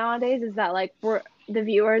TV nowadays is that like the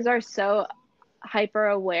viewers are so hyper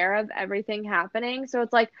aware of everything happening. So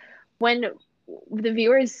it's like when the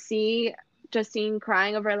viewers see Justine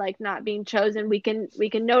crying over like not being chosen, we can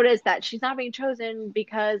notice that she's not being chosen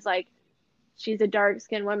because like she's a dark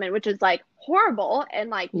skinned woman, which is like horrible and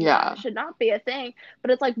like not Yeah. should not be a thing.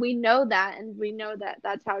 But it's like we know that and we know that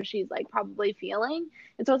that's how she's like probably feeling.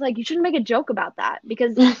 And so it's like you shouldn't make a joke about that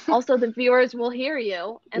because also the viewers will hear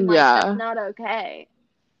you and like that's Yeah. not okay.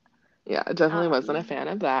 Yeah, I definitely wasn't a Um fan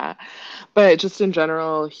of that. But just in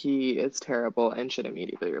general, he is terrible and should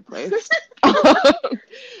immediately be replaced.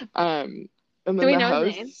 Um, and do then we the know his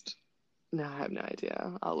name? host, no, I have no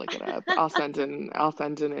idea. I'll look it up. I'll send in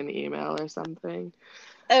an email or something.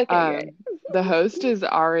 Okay, great. Um, the host is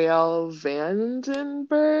Ariel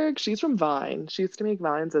Vandenberg. She's from Vine. She used to make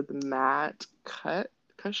Vines with Matt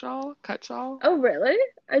Cutshall. Oh, really?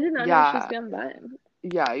 I did not know she's Yeah, been Vine.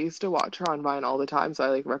 yeah. I used to watch her on Vine all the time, so I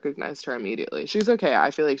like recognized her immediately. She's okay.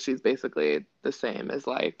 I feel like she's basically the same as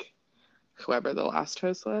like whoever the last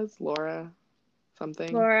host was, Laura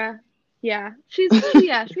something. Laura. Yeah.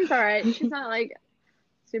 She's all right. She's not like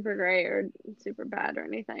super great or super bad or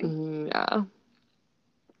anything. Yeah,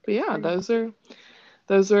 but yeah, Okay.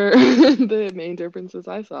 those are the main differences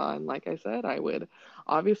I saw. And like I said, I would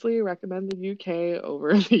obviously recommend the UK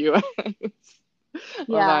over the US.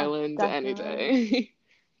 Love Yeah, Island any definitely. day.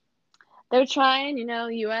 They're trying,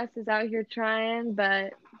 US is out here trying,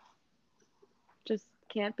 but just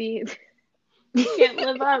can't be can't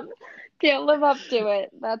live up can't live up to it.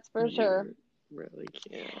 That's for sure. You really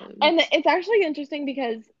And can't. it's actually interesting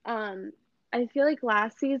because I feel like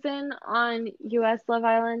last season on US Love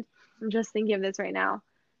Island, I'm just thinking of this right now.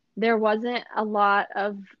 There wasn't a lot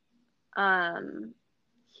of um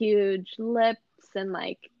huge lips and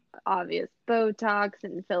like obvious Botox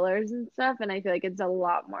and fillers and stuff, and I feel like it's a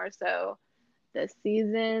lot more so this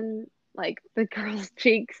season. Like the girls'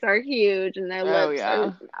 cheeks are huge and their Oh lips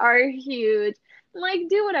yeah. are huge. Like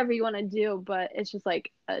do whatever you want to do, but it's just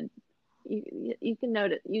like a you can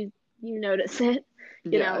notice you notice it,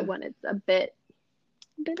 Yeah. when it's a bit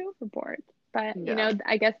overboard. But Yeah.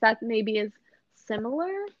 I guess that maybe is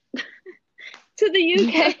similar to the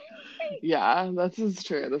UK. Yeah, this is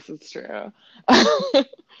true. This is true.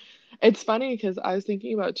 It's funny because I was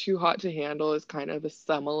thinking about Too Hot to Handle is kind of a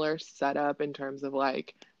similar setup in terms of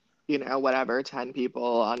like, whatever, 10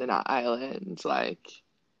 people on an island, like,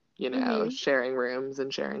 Hmm. sharing rooms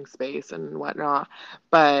and sharing space and whatnot.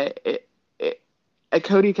 But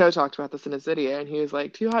Cody Ko talked about this in his video, and he was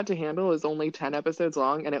like, Too Hot to Handle is only 10 episodes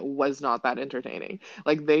long, and it was not that entertaining.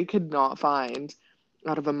 Like, they could not find,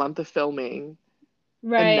 out of a month of filming,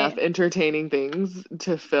 enough Right. entertaining things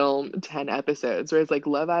to film 10 episodes. Whereas, like,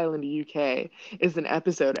 Love Island UK is an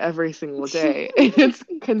episode every single day, and it's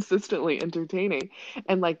consistently entertaining.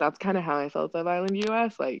 And, like, that's kind of how I felt Love Island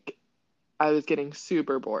US. Like, I was getting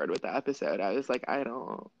super bored with the episode. I was like, I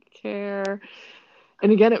don't care.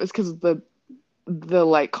 And again, it was because the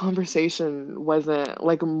like conversation wasn't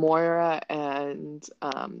like Moira and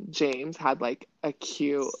James had like a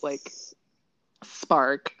cute like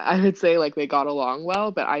spark. I would say like they got along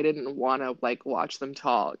well, but I didn't want to like watch them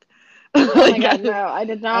talk. Oh my like God, no, I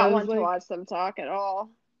did I not was want to like watch them talk at all.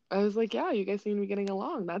 I was like, yeah, you guys seem to be getting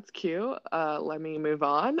along. That's cute. Let me move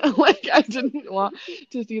on. Like, I didn't want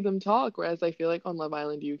to see them talk. Whereas I feel like on Love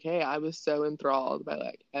Island UK, I was so enthralled by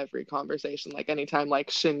like every conversation. Like, anytime like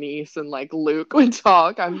Shanice and like Luke would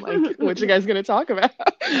talk, I'm like, what you guys gonna talk about?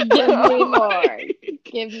 Give me more. Like,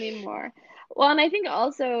 Give me more. Well, and I think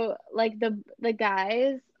also like the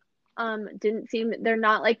guys didn't seem they're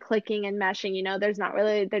not like clicking and meshing,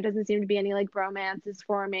 there doesn't seem to be any like romances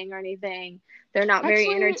forming or anything. They're not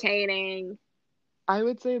very actually, entertaining. I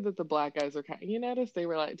would say that the black guys are kind of, you notice they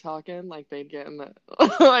were like talking, like they'd get in the,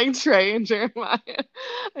 like Trey and Jeremiah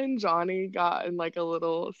and Johnny got in like a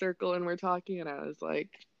little circle and we're talking, and I was like,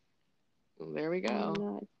 there we Oh go.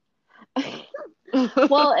 no.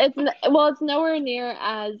 Well, it's nowhere near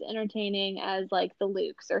as entertaining as like the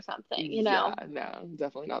Lukes or something. Yeah, no,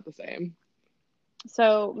 definitely not the same.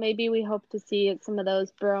 So maybe we hope to see some of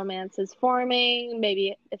those bromances forming.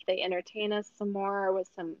 Maybe if they entertain us some more with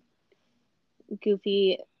some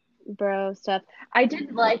goofy bro stuff. I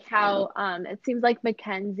did like how it seems like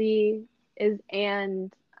Mackenzie is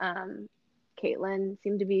and Caitlin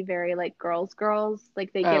seem to be very like girls.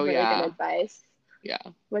 Like they Oh give really good yeah, advice,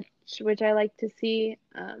 yeah, which I like to see.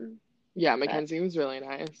 yeah. But Mackenzie was really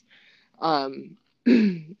nice. Um,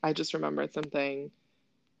 I just remembered something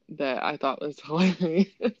that I thought was hilarious.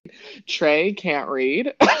 Trey can't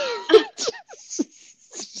read.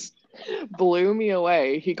 Blew me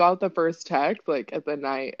away. He got the first text like at the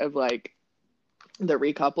night of like the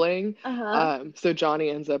recoupling. uh-huh. So Johnny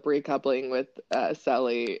ends up recoupling with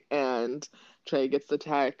Sally, and Trey gets the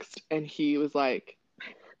text, and he was like,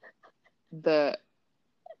 "The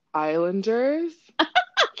Islanders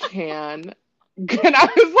can," and I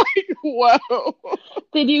was like, "Whoa,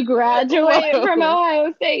 Did you graduate from whoa."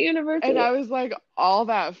 Ohio State And University? I was like, all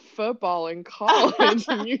that football in college,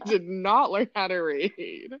 and you did not learn how to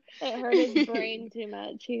read. It hurt his brain too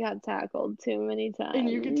much. He got tackled too many And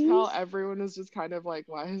you could tell times. everyone was just kind of like,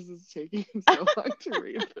 why is this taking so long to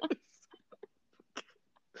read this?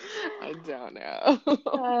 I don't know.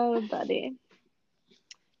 Oh, buddy.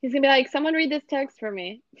 He's gonna be like, someone read this text for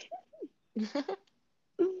me.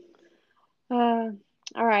 Uh,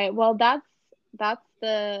 all right. Well, that's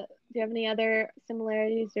the. Do you have any other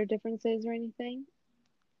similarities or differences or anything?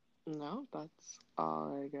 No, that's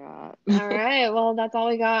all I got. All right. Well, that's all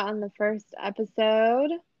we got on the first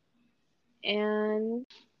episode. And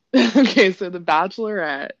Okay, so The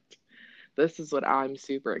Bachelorette. This is what I'm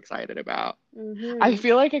super excited about. I hmm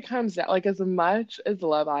feel like it comes down, like, as much as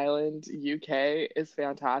Love Island UK is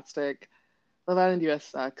fantastic, Love Island US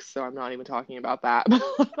sucks, so I'm not even talking about that. But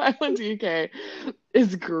Love Island UK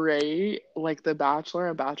is great. Like, The Bachelor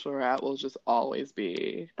and Bachelorette will just always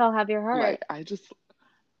be, they'll have your heart. like,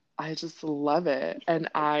 I just love it. And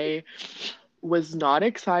I was not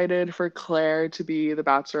excited for Claire to be the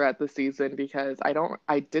Bachelorette this season because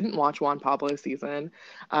I didn't watch Juan Pablo's season.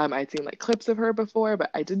 I'd seen like clips of her before, but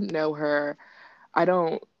I didn't know her. I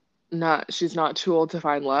don't not she's not too old to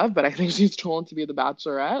find love, but I think she's too old to be the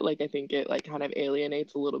Bachelorette. Like, I think it like kind of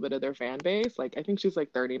alienates a little bit of their fan base. Like, I think she's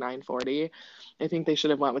like 39, 40. I think they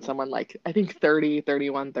should have went with someone like, I think 30,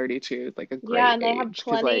 31, 32 is like a Yeah, great and they have age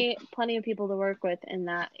because like, plenty of people to work with in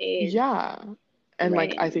that age yeah. And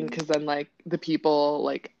like I think range. because then like the people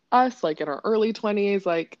like us, like in our early 20s,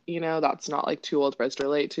 like, that's not like too old for us to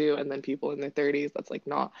relate to. And then people in their 30s, that's like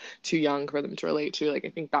not too young for them to relate to. Like, I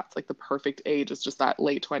think that's like the perfect age, is just that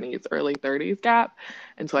late 20s, early 30s gap.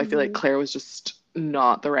 And so I feel like Hmm. Claire was just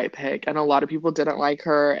not the right pick. And a lot of people didn't like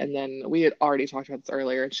her. And then we had already talked about this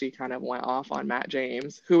earlier, and she kind of went off on Matt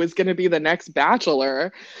James, who is going to be the next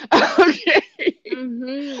Bachelor. Okay.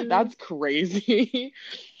 Hmm. That's crazy.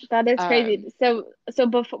 That is crazy. Um, So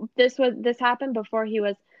before this happened before he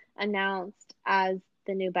was announced as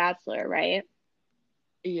the new Bachelor, right?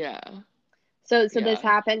 yeah. So this Yeah.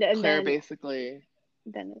 happened, and Claire then basically,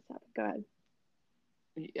 this happened. Go ahead.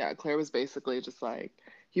 yeah, Claire was basically just like,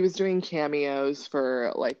 he was doing cameos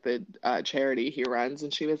for like the charity he runs,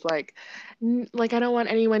 and she was like, like, I don't want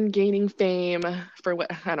anyone gaining fame for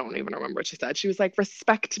what, I don't even remember what she said. She was like,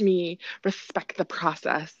 respect me, respect the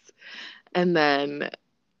process. And then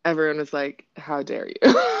everyone was like, how dare you?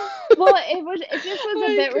 Well, it just was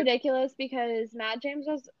a bit Like, ridiculous because Matt James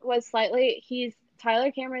was slightly he's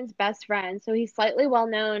Tyler Cameron's best friend, so he's slightly well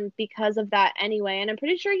known because of that anyway. And I'm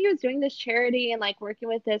pretty sure he was doing this charity and like working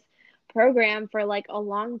with this program for like a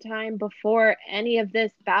long time before any of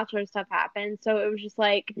this Bachelor stuff happened. So it was just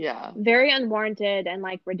like yeah. very unwarranted and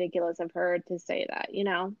like ridiculous of her to say that, you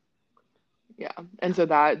know? Yeah. And so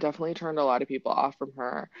that definitely turned a lot of people off from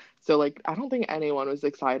her. So, like, I don't think anyone was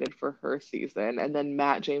excited for her season. And then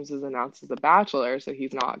Matt James was announced as a bachelor, so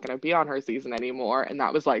he's not going to be on her season anymore. And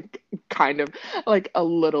that was like kind of like a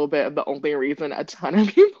little bit of the only reason a ton of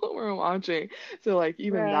people were watching. So, like,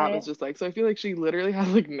 even that was Right. just like, so I feel like she literally has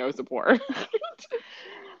like no support.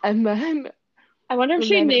 And then, I wonder if and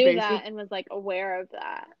she then knew basic, that and was like aware of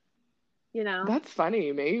that, you know? that's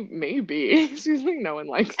funny. Maybe. She's like, no one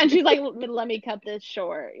likes And me. she's like, let me cut this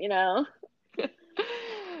short, you know?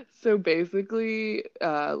 So basically,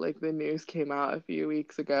 like the news came out a few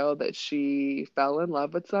weeks ago that she fell in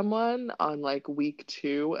love with someone on like week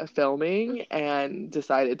 2 of filming and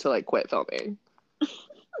decided to like quit filming.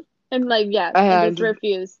 And like, yeah, and just And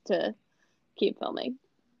refused to keep filming.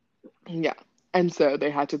 yeah, and so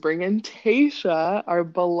they had to bring in Tayshia, our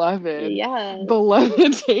beloved, Yes, beloved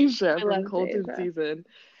Tayshia I from love Colton Deja. season.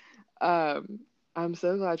 Um, I'm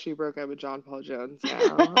so glad she broke up with John Paul Jones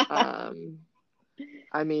now.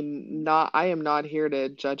 I mean, I am not here to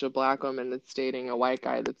judge a black woman that's dating a white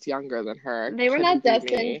guy that's younger than her. They were not Couldn't be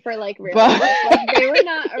destined me. for like real But life. Like they were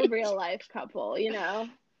not a real life couple, you know?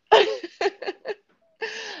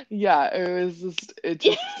 yeah, it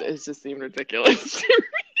just seemed ridiculous to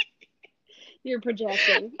You're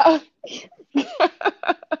projecting. me.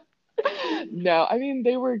 No, I mean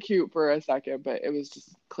they were cute for a second, but it was just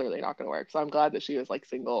clearly not going to work. So I'm glad that she was like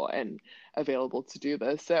single and available to do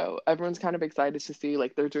this. So everyone's kind of excited to see,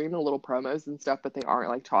 like, they're doing the little promos and stuff, but they aren't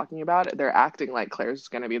like talking about it. They're acting like Claire's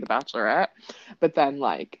going to be the Bachelorette, but then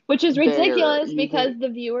like Which is they're ridiculous using, because the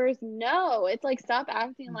viewers know. It's like stop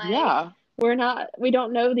acting like yeah, we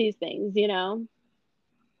don't know these things, you know?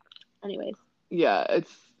 Anyways. yeah,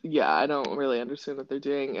 yeah, I don't really understand what they're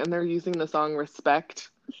doing, and they're using the song "Respect,"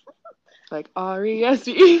 like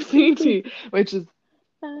RESPECT, which is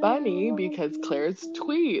funny because Claire's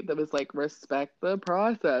tweet that was like, respect the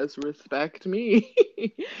process, respect me.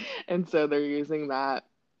 And so they're using that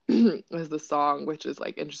as the song, which is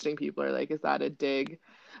like interesting. People are like, is that a dig?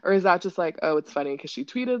 Or is that just like, oh, it's funny because she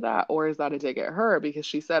tweeted that? Or is that a dig at her because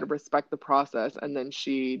she said respect the process and then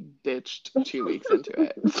she ditched 2 weeks into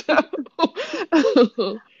it?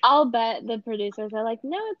 So, I'll bet the producers are like,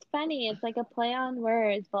 no, it's funny. It's like a play on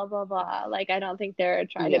words, blah, blah, blah. Like, I don't think they're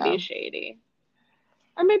trying to be yeah, shady.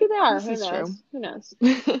 Or maybe they are. this Who is true. knows? Who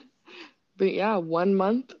knows? But yeah, 1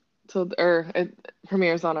 month till, or it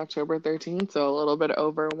premieres on October 13th, so a little bit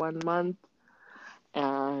over 1 month.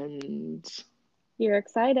 And You're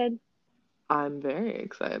excited. I'm very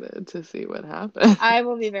excited to see what happens. I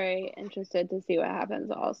will be very interested to see what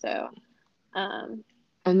happens also. Um,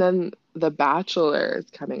 And then The Bachelor is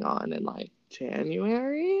coming on in like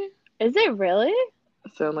January. is it really?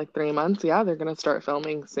 So in like 3 months, yeah, they're gonna start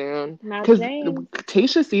filming soon. Matt Because James.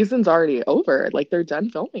 Tayshia's season's already over. Like they're done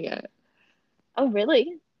filming it. Oh,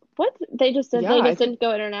 really? What? Yeah, They I just think didn't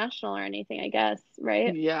go international or anything, I guess,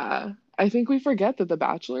 right? yeah. I think we forget that The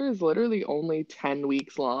Bachelor is literally only 10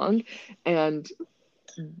 weeks long, and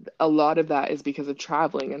a lot of that is because of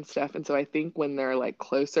traveling and stuff. And so I think when they're like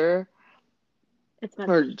closer, It's much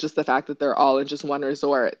or just the fact that they're all in just one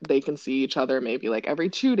resort, they can see each other maybe like every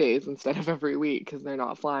 2 days instead of every week because they're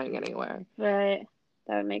not flying anywhere. right.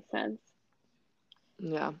 That would make sense.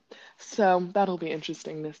 Yeah. So that'll be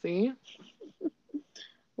interesting to see.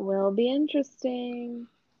 Will be interesting.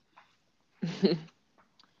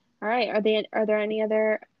 All right. Are there any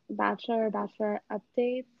other Bachelor or Bachelor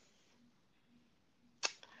updates?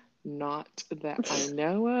 Not that I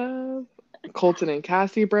know of. Colton and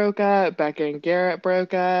Cassie broke up. Becca and Garrett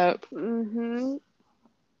broke up. Mm-hmm.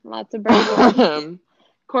 Lots of breakups.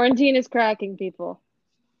 Quarantine is cracking, people.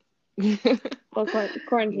 Well,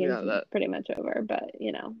 quarantine's Yeah, that. pretty much over, but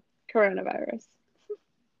coronavirus.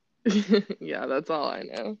 Yeah, that's all I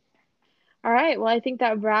know. All right, well, I think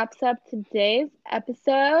that wraps up today's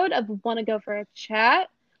episode of Wanna Go for a Chat,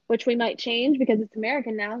 which we might change because it's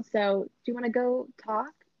American now. So, do you want to go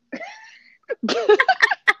talk?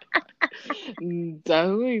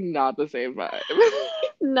 Definitely not the same vibe.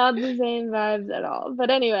 Not the same vibes at all. But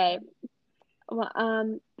anyway, well,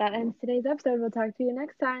 that ends today's episode. We'll talk to you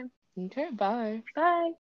next time. Okay, bye. Bye.